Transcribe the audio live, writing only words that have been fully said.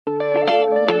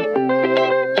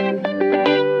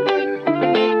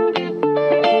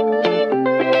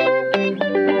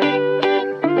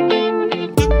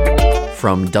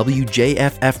From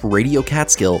WJFF Radio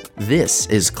Catskill, this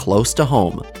is Close to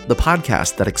Home, the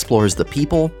podcast that explores the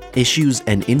people, issues,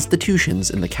 and institutions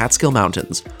in the Catskill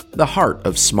Mountains, the heart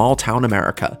of small-town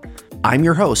America. I'm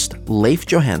your host, Leif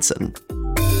Johansson.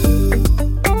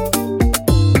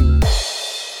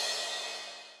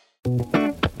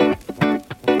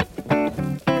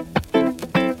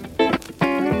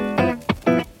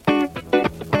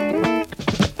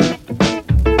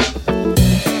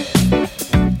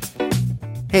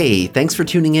 Hey, thanks for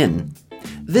tuning in.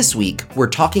 This week, we're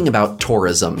talking about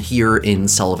tourism here in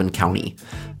Sullivan County,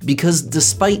 because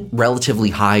despite relatively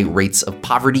high rates of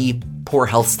poverty, poor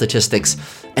health statistics,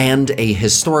 and a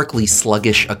historically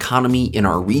sluggish economy in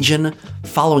our region,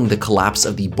 following the collapse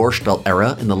of the Borscht Belt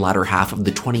era in the latter half of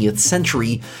the 20th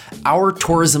century, our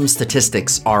tourism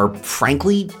statistics are,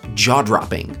 frankly,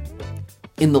 jaw-dropping.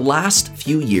 In the last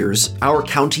few years, our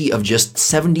county of just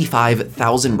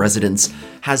 75,000 residents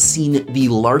has seen the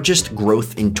largest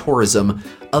growth in tourism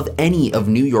of any of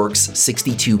New York's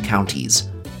 62 counties.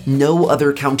 No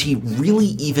other county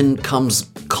really even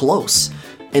comes close.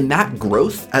 And that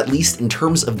growth, at least in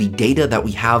terms of the data that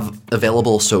we have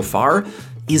available so far,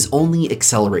 is only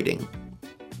accelerating.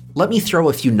 Let me throw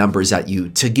a few numbers at you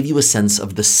to give you a sense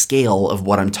of the scale of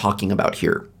what I'm talking about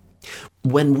here.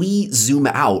 When we zoom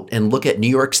out and look at New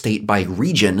York State by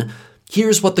region,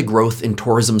 here's what the growth in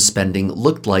tourism spending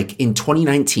looked like in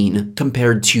 2019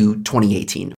 compared to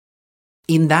 2018.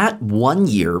 In that 1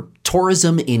 year,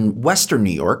 tourism in Western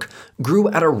New York grew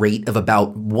at a rate of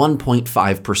about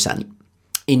 1.5%.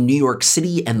 In New York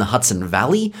City and the Hudson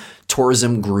Valley,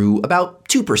 tourism grew about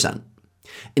 2%.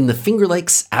 In the Finger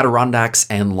Lakes, Adirondacks,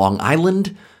 and Long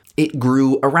Island, it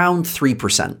grew around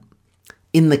 3%.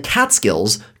 In the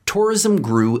Catskills, tourism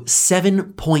grew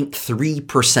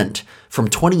 7.3% from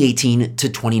 2018 to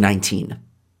 2019.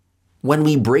 When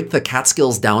we break the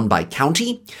Catskills down by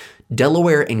county,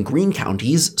 Delaware and Greene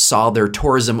counties saw their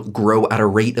tourism grow at a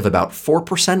rate of about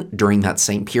 4% during that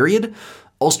same period.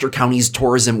 Ulster County's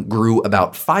tourism grew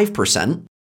about 5%,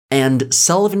 and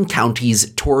Sullivan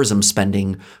County's tourism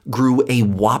spending grew a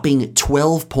whopping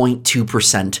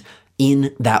 12.2%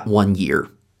 in that 1 year.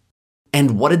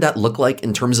 And what did that look like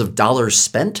in terms of dollars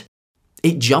spent?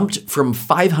 It jumped from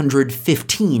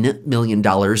 $515 million in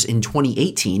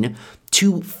 2018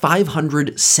 to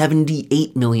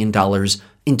 $578 million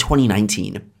in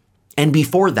 2019. And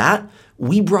before that,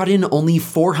 we brought in only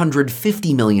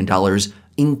 $450 million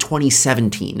in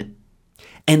 2017.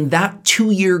 And that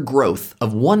 2-year growth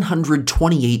of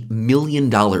 $128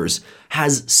 million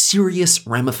has serious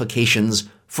ramifications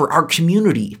for our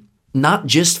community. Not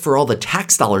just for all the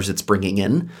tax dollars it's bringing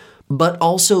in, but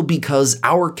also because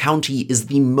our county is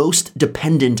the most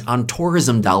dependent on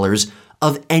tourism dollars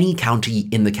of any county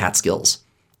in the Catskills.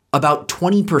 About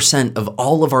 20% of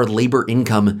all of our labor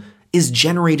income is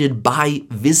generated by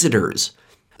visitors.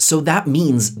 So that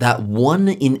means that 1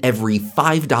 in every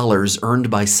 $5 earned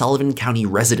by Sullivan County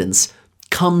residents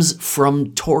comes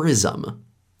from tourism.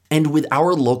 And with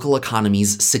our local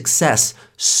economy's success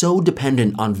so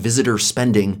dependent on visitor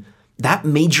spending, that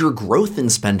major growth in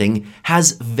spending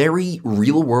has very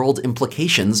real-world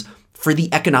implications for the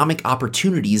economic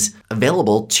opportunities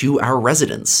available to our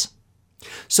residents.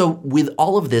 So with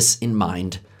all of this in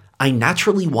mind, I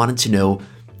naturally wanted to know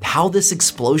how this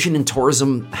explosion in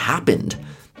tourism happened,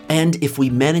 and if we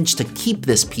managed to keep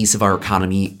this piece of our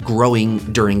economy growing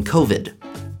during COVID.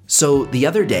 So the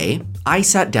other day, I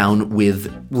sat down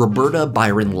with Roberta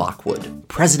Byron Lockwood,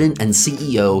 President and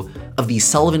CEO of the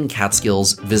Sullivan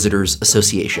Catskills Visitors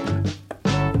Association.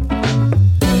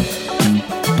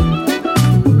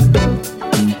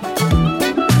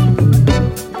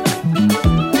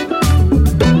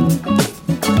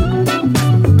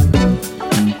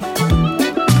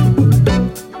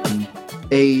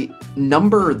 A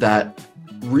number that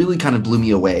really kind of blew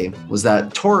me away was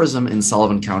that tourism in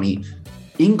Sullivan County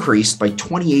increased by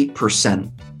 28%,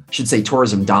 I should say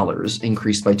tourism dollars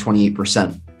increased by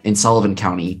 28% in Sullivan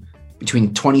County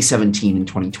between 2017 and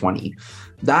 2020.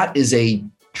 That is a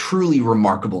truly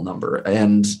remarkable number.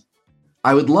 And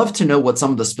I would love to know what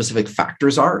some of the specific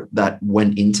factors are that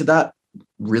went into that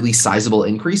really sizable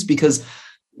increase, because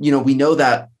we know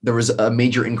that there was a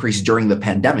major increase during the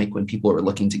pandemic when people were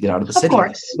looking to get out of the city. Of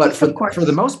course. But for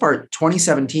the most part,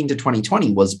 2017 to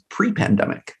 2020 was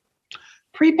pre-pandemic.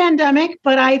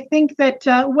 But I think that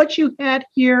what you had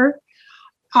here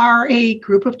are a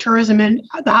group of tourism and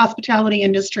the hospitality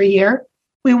industry here.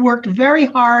 We worked very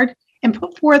hard and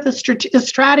put forth a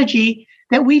strategy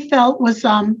that we felt was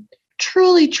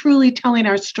truly telling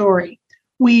our story.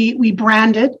 We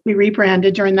rebranded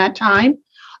during that time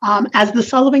as the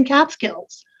Sullivan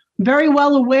Catskills, very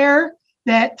well aware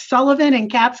that Sullivan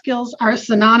and Catskills are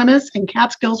synonymous and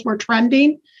Catskills were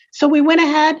trending. So we went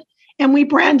ahead and we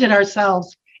branded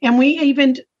ourselves and we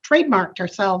even trademarked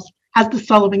ourselves as the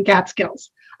Sullivan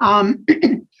Catskills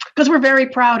because we're very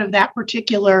proud of that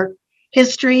particular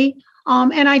history.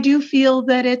 And I do feel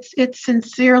that it's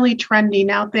sincerely trending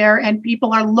out there and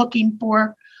people are looking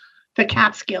for the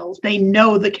Catskills. They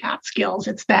know the Catskills.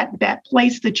 It's that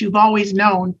place that you've always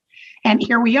known. And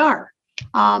here we are.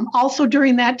 Also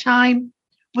during that time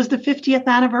was the 50th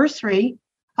anniversary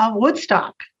of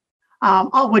Woodstock,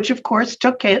 which of course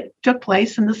took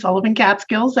place in the Sullivan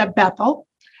Catskills at Bethel.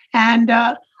 And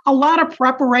a lot of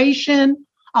preparation,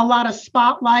 a lot of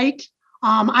spotlight.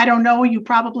 I don't know, you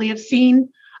probably have seen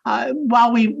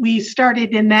while we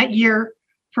started in that year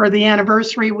for the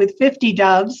anniversary with 50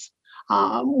 doves.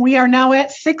 We are now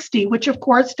at 60, which of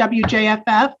course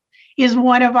WJFF is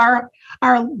one of our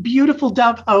beautiful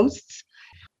dove hosts.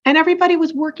 And everybody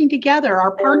was working together.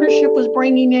 Our partnership was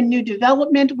bringing in new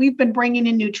development. We've been bringing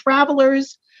in new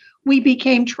travelers. We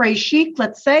became très chic,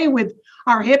 let's say, with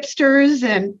our hipsters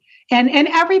and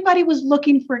everybody was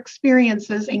looking for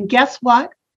experiences. And guess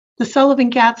what? The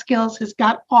Sullivan Catskills has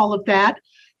got all of that.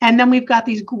 And then we've got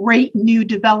these great new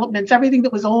developments. Everything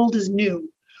that was old is new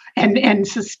and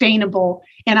sustainable.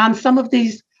 And on some of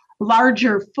these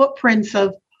larger footprints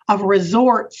of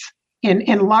resorts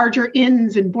and larger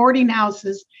inns and boarding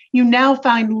houses, you now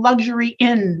find luxury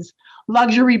inns,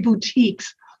 luxury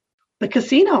boutiques. The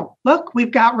casino, look,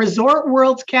 we've got Resort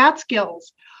World's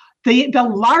Catskills, the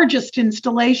largest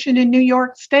installation in New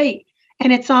York State,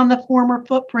 and it's on the former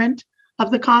footprint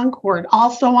of the Concord.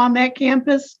 Also on that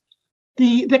campus,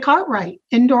 the Cartwright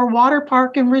Indoor Water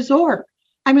Park and Resort.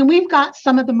 I mean, we've got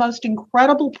some of the most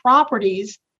incredible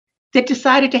properties that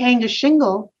decided to hang a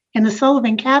shingle in the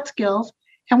Sullivan Catskills,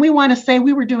 and we want to say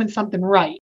we were doing something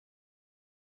right.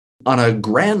 On a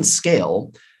grand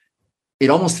scale, it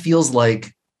almost feels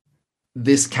like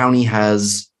this county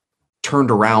has turned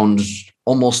around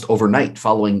almost overnight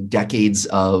following decades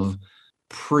of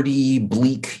pretty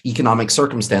bleak economic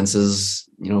circumstances,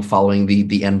 following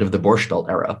the end of the Borscht Belt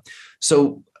era.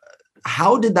 So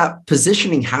how did that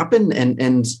positioning happen?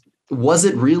 And was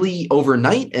it really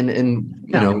overnight? And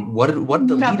what did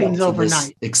the lead up to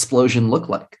this explosion look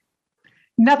like?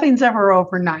 Nothing's ever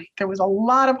overnight. There was a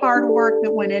lot of hard work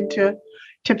that went into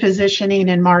positioning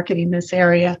and marketing this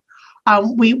area.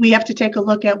 We have to take a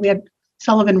look at, we had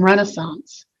Sullivan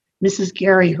Renaissance, Mrs.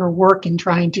 Gary, her work in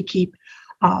trying to keep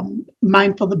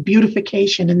mindful of the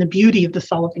beautification and the beauty of the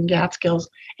Sullivan Catskills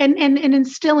and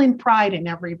instilling pride in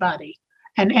everybody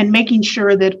and making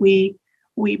sure that we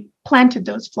planted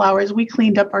those flowers. We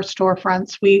cleaned up our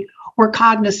storefronts. We were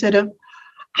cognizant of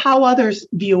how others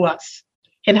view us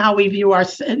and how we view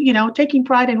taking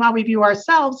pride in how we view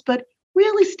ourselves, but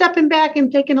really stepping back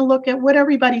and taking a look at what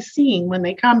everybody's seeing when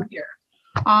they come here.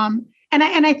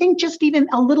 And I think just even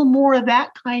a little more of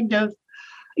that kind of,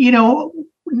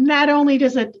 not only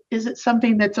is it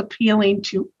something that's appealing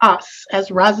to us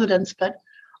as residents, but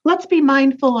let's be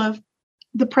mindful of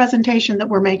the presentation that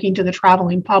we're making to the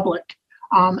traveling public,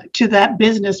 to that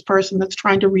business person that's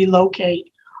trying to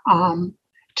relocate,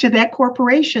 to that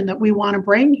corporation that we want to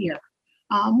bring here.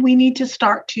 We need to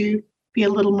start to be a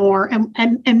little more,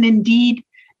 and indeed,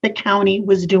 the county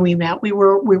was doing that.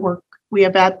 We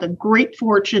have had the great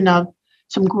fortune of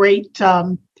some great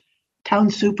town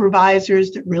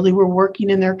supervisors that really were working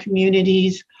in their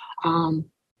communities.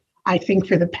 I think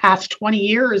for the past 20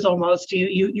 years almost,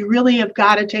 you really have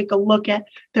got to take a look at,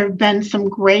 there have been some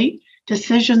great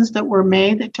decisions that were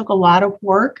made that took a lot of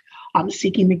work,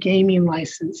 seeking the gaming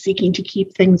license, seeking to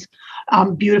keep things,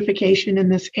 beautification in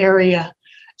this area,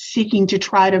 seeking to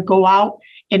try to go out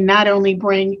and not only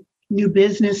bring new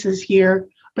businesses here,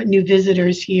 but new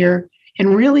visitors here,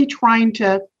 and really trying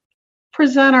to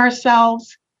present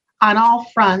ourselves on all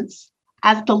fronts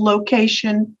as the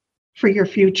location for your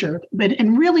future,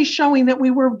 and really showing that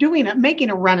we were doing it, making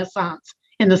a renaissance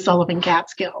in the Sullivan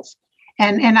Catskills.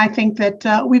 And I think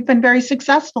that we've been very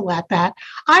successful at that.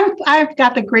 I've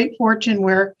got the great fortune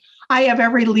where I have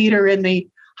every leader in the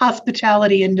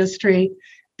hospitality industry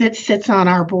that sits on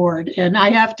our board. And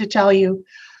I have to tell you,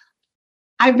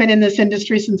 I've been in this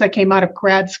industry since I came out of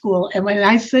grad school. And when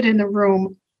I sit in the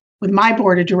room with my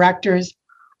board of directors,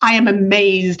 I am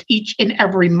amazed each and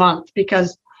every month,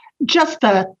 because just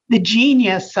the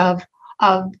genius of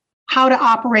how to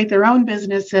operate their own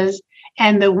businesses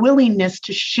and the willingness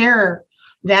to share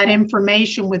that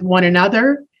information with one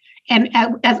another and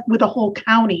as with the whole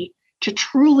county to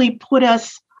truly put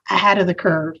us ahead of the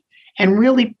curve and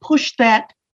really push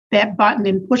that button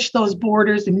and push those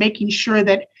borders and making sure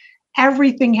that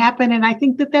everything happened. And I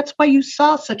think that that's why you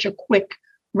saw such a quick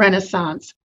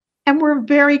renaissance. And we're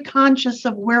very conscious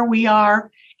of where we are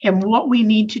and what we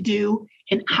need to do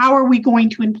and how are we going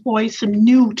to employ some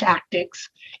new tactics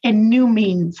and new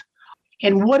means.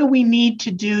 And what do we need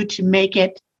to do to make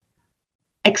it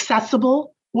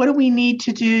accessible? What do we need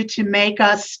to do to make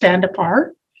us stand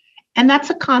apart? And that's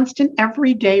a constant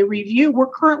everyday review. We're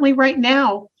currently right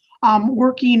now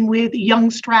working with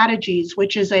Young Strategies,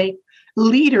 which is a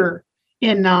leader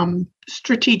in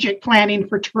strategic planning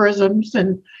for tourisms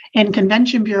and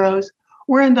convention bureaus.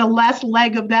 We're in the last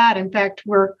leg of that. In fact,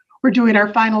 we're doing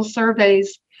our final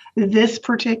surveys this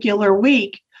particular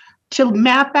week to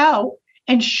map out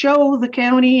and show the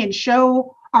county and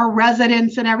show our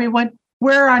residents and everyone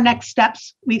where our next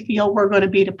steps we feel we're going to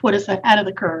be to put us ahead of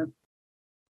the curve.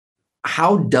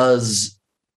 How does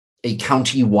a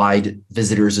county-wide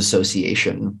visitors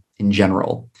association in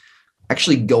general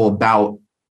actually go about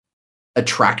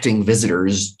attracting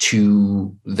visitors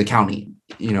to the county?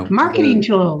 Marketing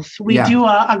tools. We do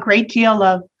a great deal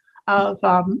of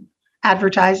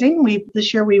advertising.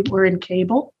 This year we were in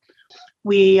cable.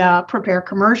 We prepare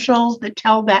commercials that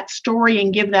tell that story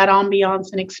and give that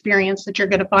ambiance and experience that you're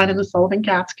going to find in the Sullivan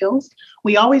Catskills.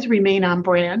 We always remain on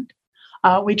brand.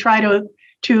 We try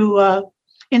to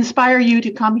inspire you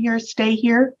to come here, stay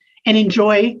here, and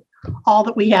enjoy all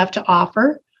that we have to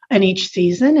offer in each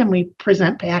season. And we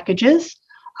present packages.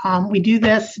 We do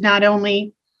this not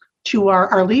only to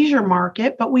our leisure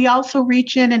market, but we also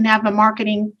reach in and have a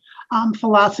marketing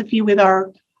philosophy with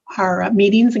our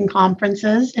meetings and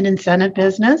conferences and incentive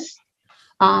business.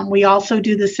 We also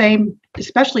do the same,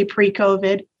 especially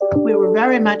pre-COVID. We were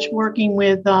very much working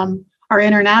with our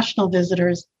international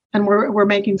visitors, and we're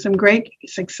making some great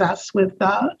success with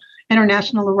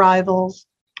international arrivals,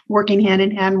 working hand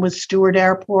in hand with Stewart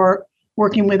Airport,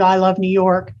 working with I Love New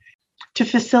York to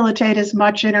facilitate as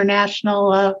much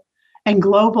international and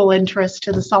global interest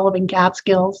to the Sullivan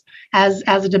Catskills as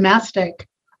a domestic.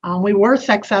 We were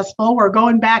successful. We're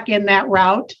going back in that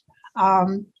route.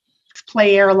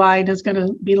 Play Airline is going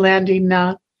to be landing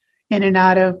in and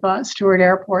out of Stewart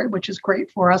Airport, which is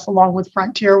great for us, along with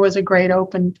Frontier was a great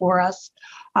open for us.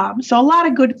 So a lot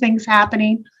of good things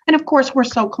happening. And of course, we're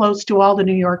so close to all the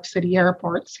New York City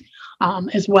airports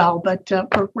as well. But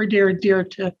we're dear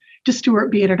to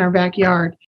Stewart being in our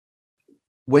backyard.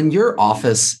 When your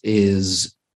office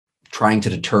is trying to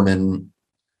determine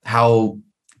how,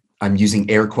 I'm using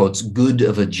air quotes, good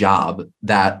of a job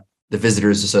that the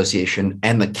Visitors Association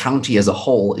and the county as a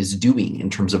whole is doing in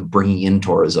terms of bringing in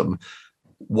tourism,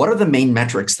 what are the main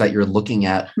metrics that you're looking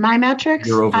at? My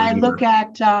metrics? I look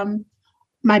at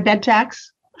my bed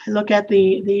tax. I look at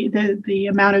the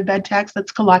amount of bed tax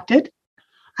that's collected.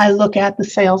 I look at the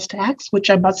sales tax, which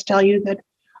I must tell you that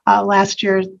last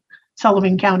year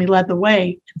Sullivan County led the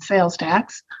way in sales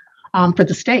tax for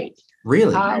the state.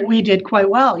 Really? We did quite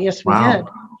well. Yes, we did.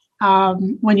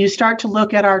 When you start to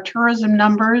look at our tourism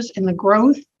numbers and the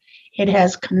growth, it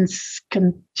has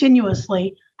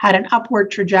continuously had an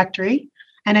upward trajectory,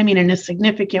 and I mean in a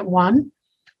significant one.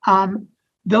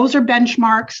 Those are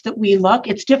benchmarks that we look.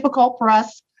 It's difficult for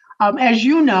us, as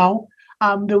you know,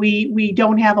 that we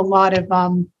don't have a lot of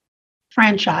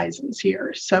franchises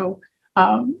here. So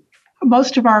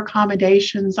most of our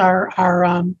accommodations are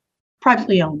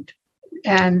privately owned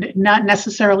and not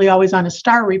necessarily always on a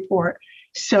star report.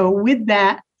 So with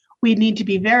that, we need to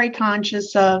be very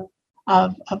conscious of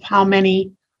how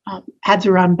many ads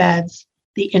are on beds,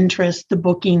 the interest, the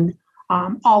booking,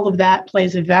 all of that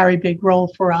plays a very big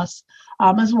role for us,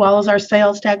 as well as our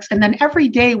sales tax. And then every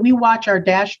day we watch our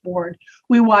dashboard.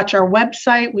 We watch our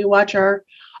website. We watch our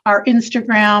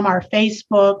Instagram, our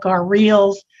Facebook, our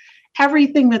Reels,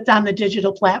 everything that's on the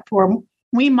digital platform.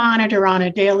 We monitor on a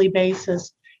daily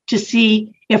basis to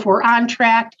see if we're on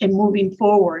track and moving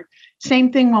forward.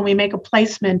 Same thing when we make a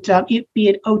placement, be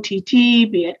it OTT,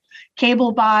 be it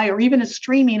cable buy, or even a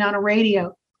streaming on a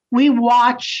radio. We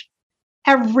watch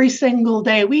every single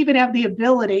day. We even have the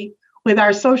ability with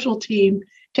our social team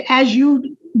to, as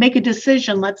you make a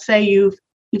decision, let's say you've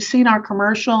seen our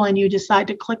commercial and you decide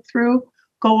to click through,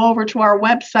 go over to our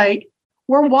website.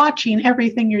 We're watching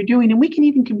everything you're doing, and we can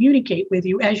even communicate with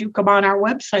you as you come on our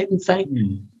website and say,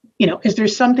 is there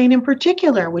something in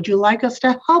particular? Would you like us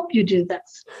to help you do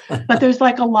this? But there's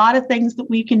like a lot of things that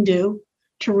we can do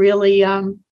to really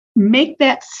make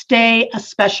that stay a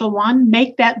special one,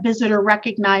 make that visitor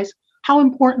recognize how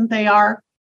important they are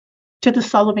to the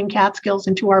Sullivan Catskills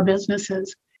and to our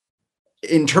businesses.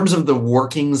 In terms of the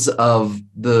workings of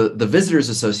the Visitors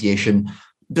Association,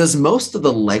 Does most of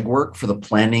the legwork for the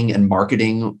planning and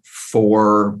marketing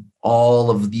for all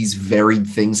of these varied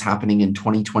things happening in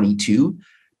 2022,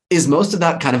 is most of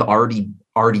that kind of already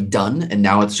done, and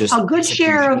now it's just a good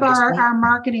share of our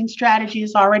marketing strategy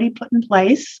is already put in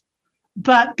place?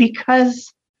 But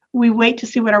because we wait to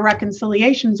see what our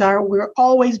reconciliations are, we're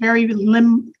always very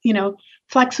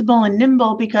flexible and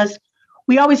nimble, because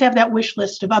we always have that wish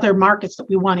list of other markets that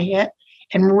we want to hit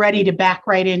and ready to back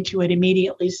right into it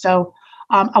immediately. So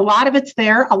a lot of it's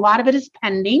there. A lot of it is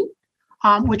pending,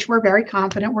 which we're very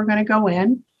confident we're going to go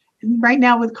in. And right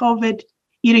now with COVID,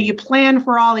 you plan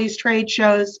for all these trade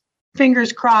shows,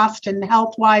 fingers crossed and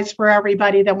health-wise for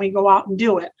everybody, then we go out and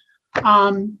do it.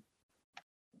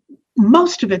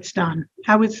 Most of it's done,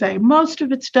 I would say. Most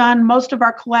of it's done. Most of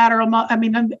our collateral,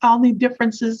 the only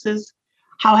differences is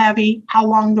how heavy, how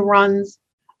long the runs,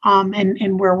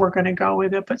 and where we're going to go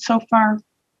with it. But so far,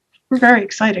 we're very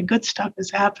excited. Good stuff is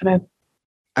happening.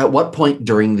 At what point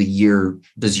during the year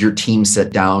does your team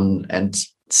sit down and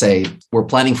say, we're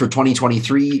planning for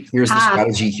 2023, here's the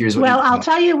strategy, here's what I'll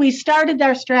tell you, we started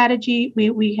our strategy.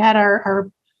 We had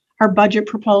our budget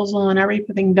proposal and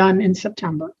everything done in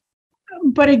September.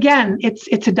 But again, it's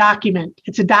a document.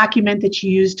 It's a document that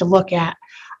you use to look at.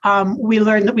 We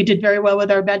learned that we did very well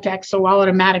with our BedTech, so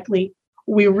automatically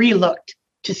we re-looked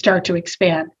to start to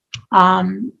expand.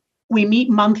 We meet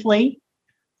monthly.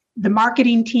 The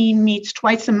marketing team meets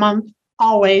twice a month,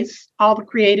 always. All the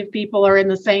creative people are in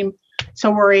the same,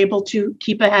 so we're able to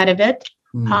keep ahead of it.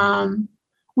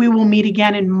 We will meet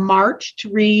again in March to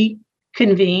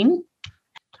reconvene.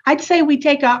 I'd say we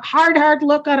take a hard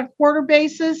look on a quarter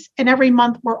basis, and every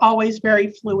month we're always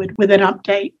very fluid with an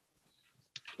update.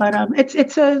 But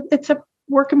it's a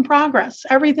work in progress.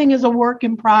 Everything is a work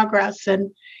in progress,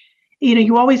 and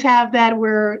you always have that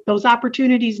where those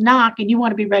opportunities knock, and you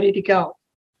want to be ready to go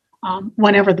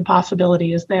whenever the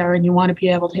possibility is there, and you want to be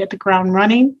able to hit the ground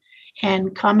running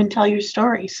and come and tell your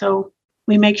story. So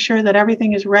we make sure that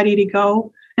everything is ready to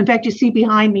go. In fact, you see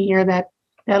behind me here that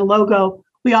logo.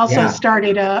 We also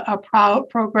started a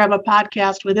program, a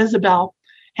podcast with Isabel.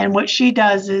 And what she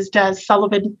does is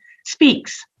Sullivan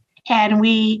Speaks. And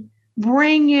we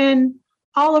bring in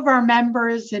all of our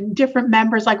members and different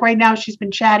members. Like right now, she's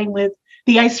been chatting with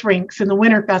the ice rinks and the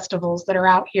winter festivals that are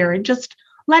out here, and just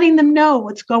letting them know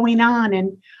what's going on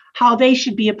and how they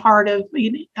should be a part of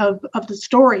the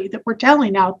story that we're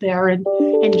telling out there, and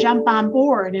jump on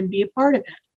board and be a part of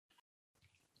it.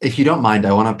 If you don't mind,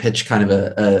 I want to pitch kind of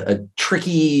a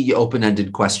tricky,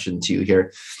 open-ended question to you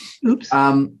here. Oops.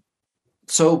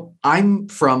 So I'm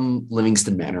from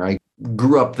Livingston Manor. I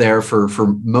grew up there for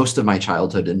most of my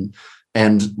childhood,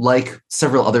 and like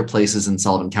several other places in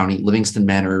Sullivan County, Livingston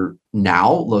Manor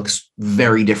now looks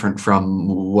very different from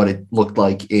what it looked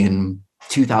like in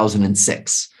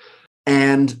 2006.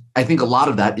 And I think a lot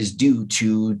of that is due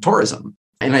to tourism.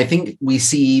 And I think we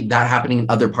see that happening in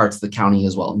other parts of the county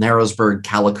as well. Narrowsburg,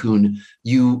 Callicoon,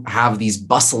 you have these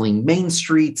bustling main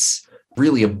streets,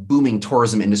 really a booming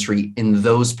tourism industry in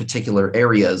those particular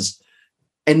areas.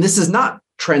 And this has not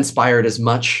transpired as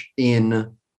much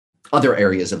in other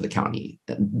areas of the county.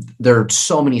 There are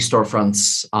so many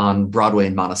storefronts on Broadway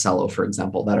in Monticello, for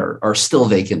example, that are still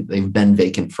vacant. They've been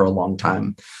vacant for a long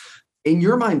time. In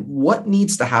your mind, what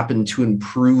needs to happen to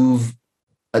improve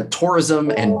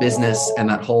tourism and business and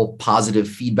that whole positive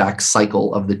feedback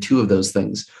cycle of the two of those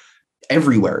things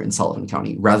everywhere in Sullivan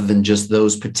County, rather than just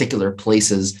those particular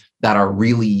places that are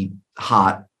really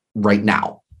hot right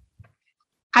now?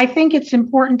 I think it's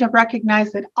important to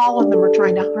recognize that all of them are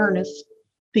trying to harness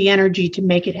the energy to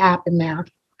make it happen now.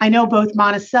 I know both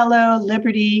Monticello,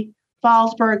 Liberty,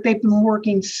 Fallsburg, they've been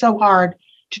working so hard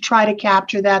to try to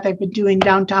capture that. They've been doing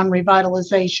downtown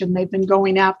revitalization. They've been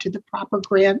going after the proper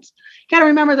grants. You got to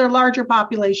remember they're larger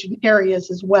population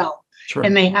areas as well. Sure.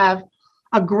 And they have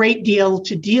a great deal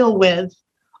to deal with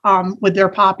their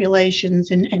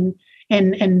populations and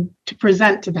to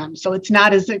present to them. So it's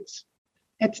not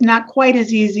quite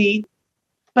as easy,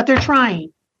 but they're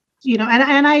trying,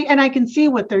 and I can see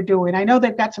what they're doing. I know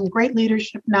they've got some great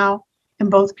leadership now in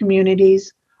both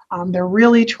communities. They're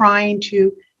really trying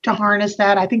to harness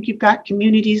that. I think you've got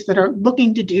communities that are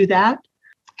looking to do that.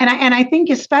 And I think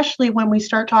especially when we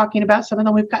start talking about some of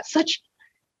them, we've got such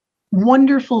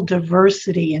wonderful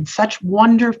diversity and such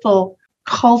wonderful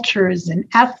cultures and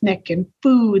ethnic and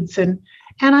foods. And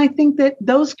I think that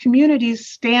those communities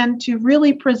stand to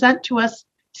really present to us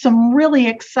some really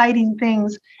exciting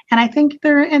things. And I think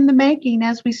they're in the making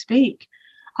as we speak.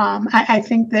 I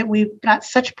think that we've got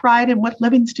such pride in what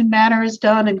Livingston Manor has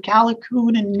done, and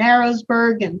Callicoon and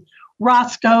Narrowsburg and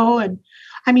Roscoe. And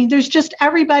I mean, there's just,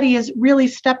 everybody is really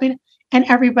stepping. and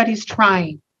everybody's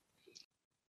trying.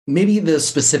 Maybe the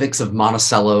specifics of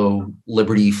Monticello,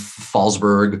 Liberty,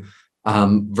 Fallsburg,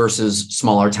 versus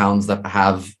smaller towns that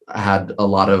have had a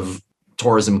lot of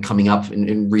tourism coming up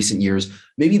in recent years.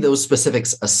 Maybe those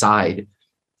specifics aside,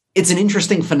 it's an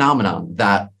interesting phenomenon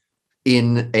that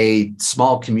in a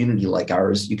small community like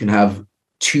ours, you can have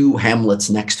two hamlets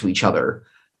next to each other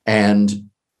and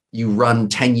you run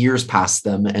 10 years past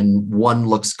them and one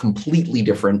looks completely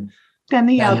different than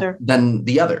the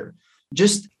other.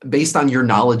 Just based on your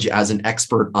knowledge as an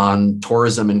expert on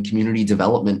tourism and community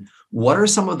development, what are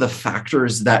some of the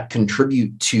factors that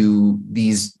contribute to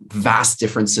these vast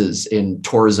differences in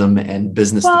tourism and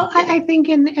business? Well, I think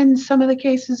in some of the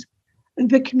cases,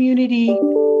 the community,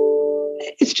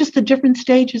 it's just the different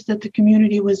stages that the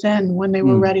community was in when they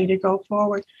were ready to go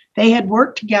forward. They had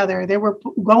worked together. They were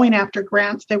going after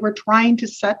grants. They were trying to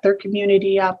set their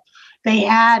community up. They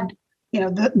had,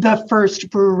 the first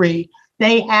brewery.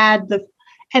 They had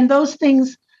and those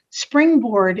things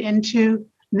springboard into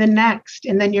the next,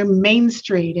 and then your Main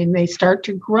Street, and they start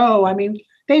to grow. I mean,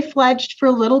 they fledged for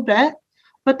a little bit,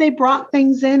 but they brought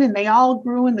things in and they all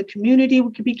grew and the community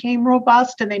became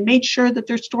robust and they made sure that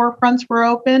their storefronts were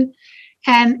open.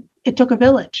 And it took a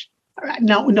village.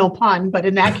 No pun, but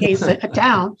in that case, a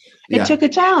town. It took a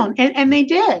town, and they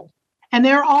did. And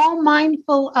they're all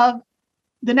mindful of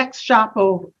the next shop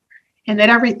over and that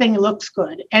everything looks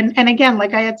good. And again,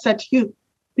 like I had said to you,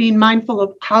 being mindful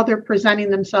of how they're presenting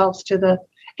themselves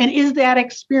and is that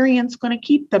experience going to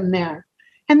keep them there?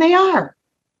 And they are.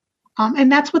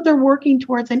 And that's what they're working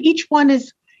towards. And each one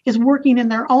is working in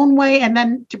their own way. And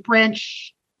then to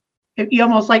branch, you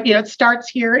almost like, it starts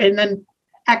here and then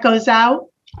echoes out.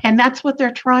 And that's what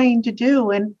they're trying to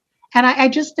do. And I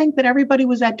just think that everybody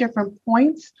was at different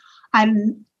points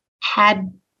and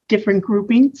had different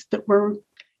groupings that were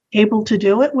able to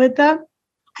do it with them.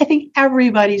 I think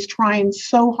everybody's trying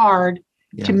so hard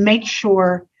to make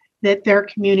sure that their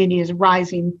community is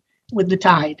rising with the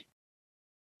tide.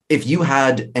 If you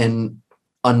had an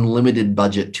unlimited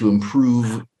budget to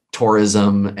improve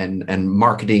tourism and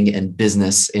marketing and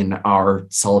business in our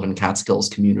Sullivan Catskills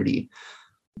community,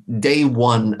 day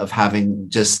one of having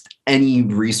just any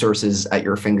resources at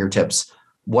your fingertips,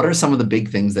 what are some of the big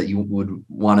things that you would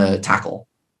want to tackle?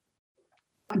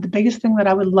 The biggest thing that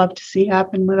I would love to see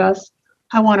happen with us,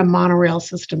 I want a monorail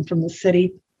system from the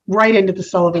city right into the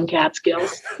Sullivan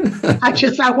Catskills.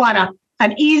 I want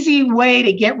an easy way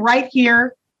to get right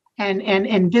here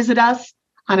and visit us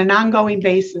on an ongoing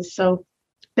basis. So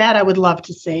that I would love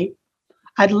to see.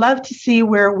 I'd love to see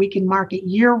where we can market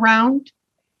year round.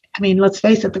 I mean, let's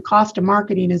face it, the cost of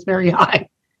marketing is very high.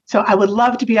 So I would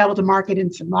love to be able to market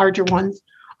in some larger ones,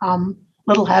 a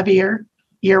little heavier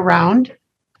year round.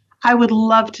 I would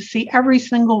love to see every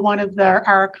single one of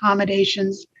our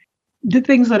accommodations, the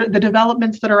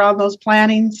developments that are on those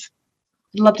plannings.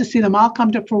 I'd love to see them all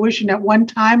come to fruition at one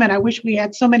time. And I wish we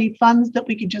had so many funds that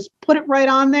we could just put it right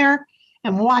on there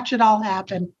and watch it all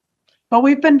happen. But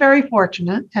we've been very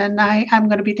fortunate. And I'm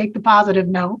going to take the positive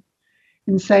note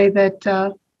and say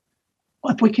that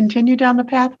if we continue down the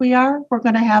path we are, we're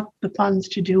going to have the funds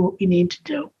to do what we need to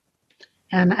do.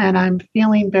 And I'm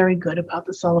feeling very good about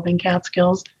the Sullivan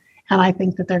Catskills. And I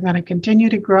think that they're going to continue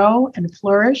to grow and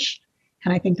flourish.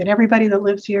 And I think that everybody that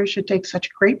lives here should take such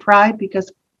great pride,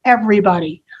 because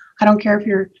everybody, I don't care if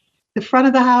you're the front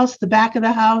of the house, the back of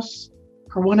the house,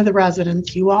 or one of the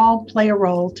residents, you all play a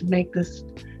role to make this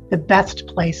the best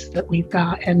place that we've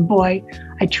got. And boy,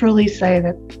 I truly say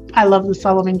that I love the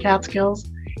Sullivan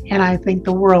Catskills, and I think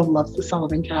the world loves the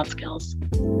Sullivan Catskills.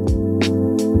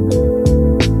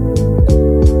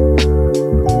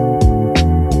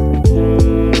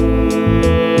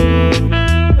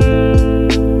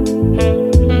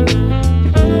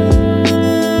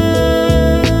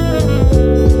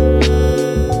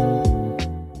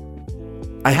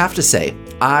 I have to say,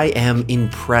 I am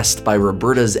impressed by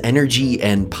Roberta's energy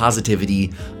and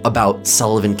positivity about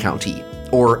Sullivan County,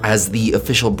 or as the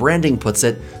official branding puts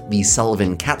it, the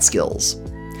Sullivan Catskills.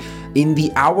 In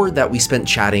the hour that we spent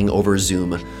chatting over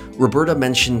Zoom, Roberta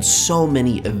mentioned so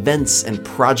many events and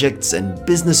projects and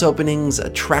business openings,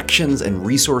 attractions and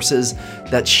resources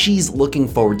that she's looking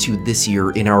forward to this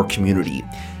year in our community.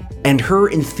 And her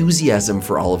enthusiasm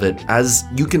for all of it, as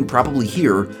you can probably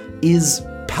hear, is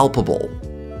palpable.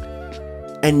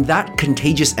 And that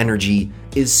contagious energy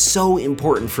is so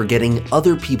important for getting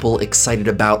other people excited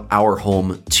about our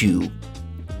home too.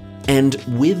 And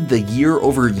with the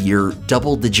year-over-year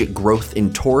double-digit growth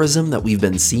in tourism that we've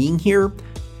been seeing here,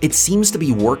 it seems to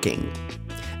be working.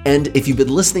 And if you've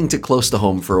been listening to Close to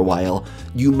Home for a while,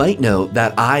 you might know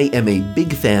that I am a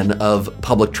big fan of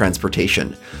public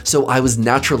transportation. So I was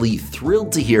naturally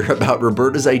thrilled to hear about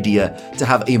Roberta's idea to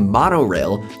have a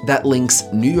monorail that links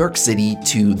New York City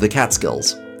to the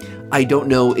Catskills. I don't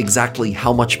know exactly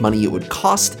how much money it would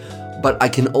cost, but I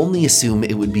can only assume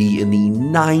it would be in the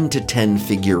 9 to 10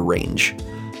 figure range.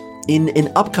 In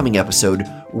an upcoming episode,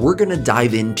 we're going to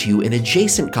dive into an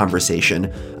adjacent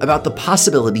conversation about the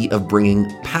possibility of bringing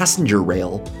passenger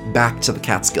rail back to the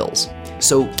Catskills.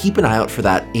 So keep an eye out for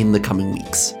that in the coming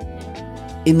weeks.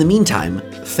 In the meantime,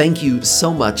 thank you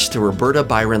so much to Roberta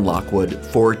Byron Lockwood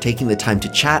for taking the time to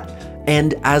chat,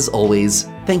 and as always,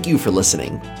 thank you for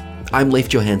listening. I'm Leif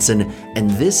Johansson,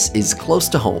 and this is Close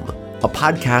to Home, a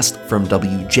podcast from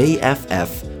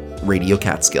WJFF Radio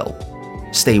Catskill.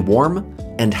 Stay warm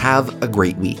and have a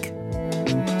great week.